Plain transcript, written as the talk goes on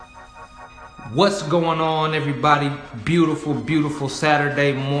What's going on, everybody? Beautiful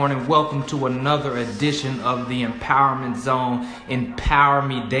Saturday morning. Welcome to another edition of the Empowerment Zone Empower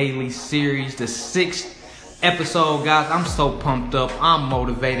Me Daily series, the 6th episode, guys. I'm so pumped up. I'm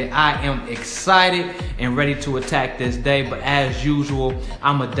motivated. I am excited and ready to attack this day. But as usual,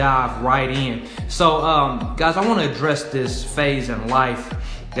 I'm going to dive right in. So, guys, I want to address this phase in life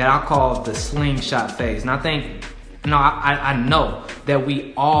that I call the slingshot phase. And I know that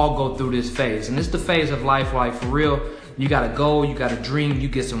we all go through this phase, and it's the phase of life, like for real. You gotta go, you gotta dream, you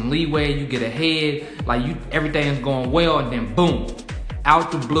get some leeway, you get ahead, everything's going well, and then boom,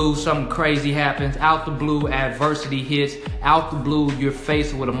 out the blue, something crazy happens. Out the blue, adversity hits. Out the blue, you're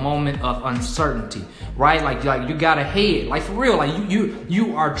faced with a moment of uncertainty, right? Like you got ahead, like for real, like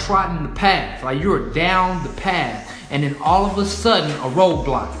you are trotting the path, like you're down the path, and then all of a sudden a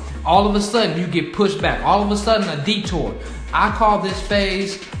roadblock. All of a sudden you get pushed back. All of a sudden a detour. I call this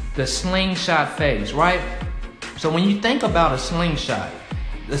phase the slingshot phase, right? So when you think about a slingshot,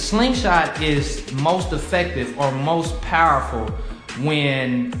 the slingshot is most effective or most powerful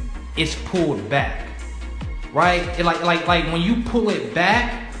when it's pulled back, right? Like when you pull it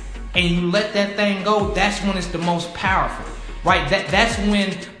back and you let that thing go, that's when it's the most powerful, right? That's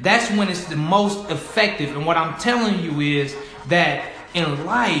when it's the most effective. And what I'm telling you is that in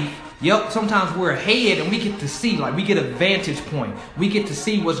life, sometimes we're ahead and we get to see, like we get a vantage point. We get to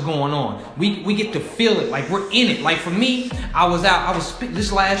see what's going on. We get to feel it, like we're in it. Like for me, I was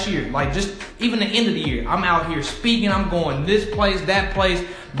this last year, like just even the end of the year, I'm out here speaking, I'm going this place, that place,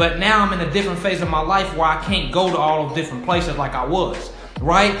 but now I'm in a different phase of my life where I can't go to all those different places like I was,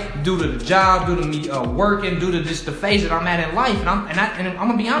 right? Due to the job, due to me working, due to just the phase that I'm at in life. And I'm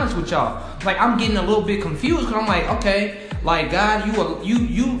gonna be honest with y'all, like I'm getting a little bit confused because I'm like, okay, like God,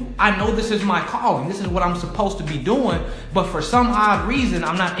 I know this is my calling. This is what I'm supposed to be doing, but for some odd reason,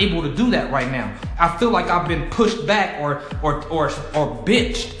 I'm not able to do that right now. I feel like I've been pushed back or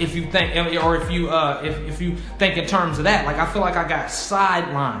bitched, if you think, or if you think in terms of that. Like I feel like I got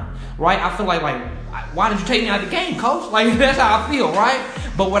sidelined, right? I feel like why did you take me out of the game, coach? Like that's how I feel, right?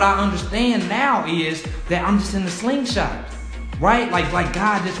 But what I understand now is that I'm just in the slingshot, right? Like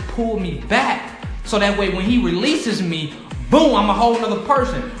God just pulled me back, so that way when He releases me, boom, I'm a whole nother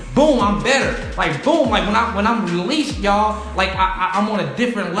person. Boom, I'm better. Like boom, like when I'm released, y'all, like I'm on a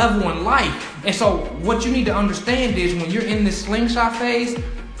different level in life. And so what you need to understand is when you're in this slingshot phase,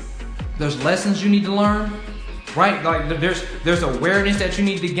 there's lessons you need to learn, right? Like there's awareness that you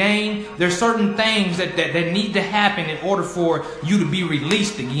need to gain. There's certain things that need to happen in order for you to be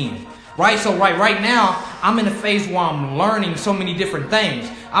released again. Right? So right now, I'm in a phase where I'm learning so many different things.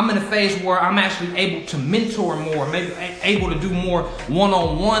 I'm in a phase where I'm actually able to mentor more, maybe able to do more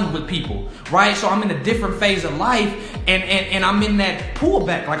one-on-one with people, right? So I'm in a different phase of life, and I'm in that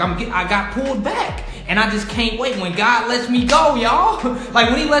pullback. Like I got pulled back, and I just can't wait when God lets me go, y'all. Like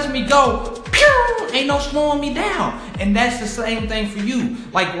when He lets me go, pew, ain't no slowing me down. And that's the same thing for you.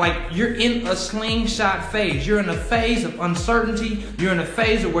 Like you're in a slingshot phase. You're in a phase of uncertainty. You're in a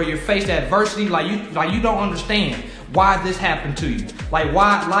phase of where you're faced adversity. Like you don't understand why this happened to you. Like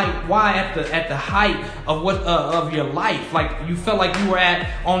why at the height of of your life, like you felt like you were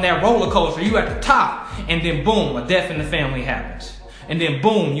on that roller coaster. You at the top, and then boom, a death in the family happens, and then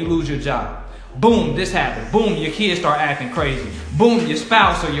boom, you lose your job. Boom, this happened. Boom, your kids start acting crazy. Boom, your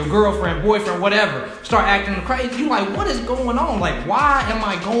spouse or your girlfriend, boyfriend, whatever, start acting crazy. You like, what is going on? Like, why am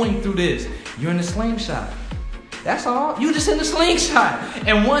I going through this? You're in a slingshot. That's all. You just in the slingshot.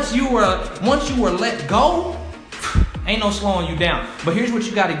 And once you were let go, ain't no slowing you down. But here's what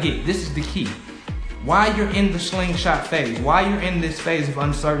you got to get. This is the key. While you're in the slingshot phase, while you're in this phase of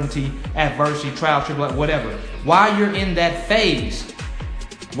uncertainty, adversity, trial, tribulation, whatever, while you're in that phase,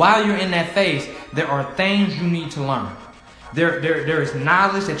 there are things you need to learn. There is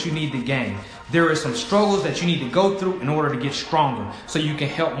knowledge that you need to gain. There are some struggles that you need to go through in order to get stronger, so you can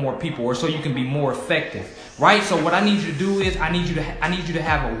help more people, or so you can be more effective, right? So what I need you to do is I need you to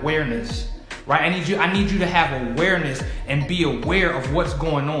have awareness, right? I need you to have awareness and be aware of what's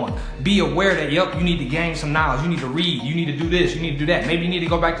going on. Be aware that you need to gain some knowledge. You need to read. You need to do this. You need to do that. Maybe you need to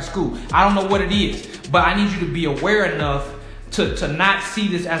go back to school. I don't know what it is, but I need you to be aware enough to not see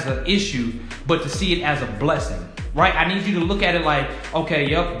this as an issue, but to see it as a blessing, right? I need you to look at it like,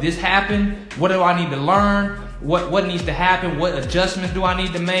 okay, this happened. What do I need to learn? What needs to happen? What adjustments do I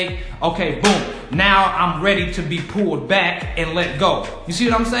need to make? Okay, boom. Now I'm ready to be pulled back and let go. You see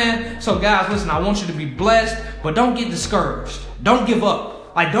what I'm saying? So guys, listen, I want you to be blessed, but don't get discouraged. Don't give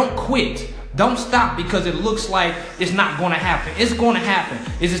up. Like, don't quit. Don't stop because it looks like it's not going to happen. It's going to happen.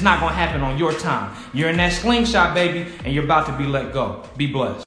 It's just not going to happen on your time. You're in that slingshot, baby, and you're about to be let go. Be blessed.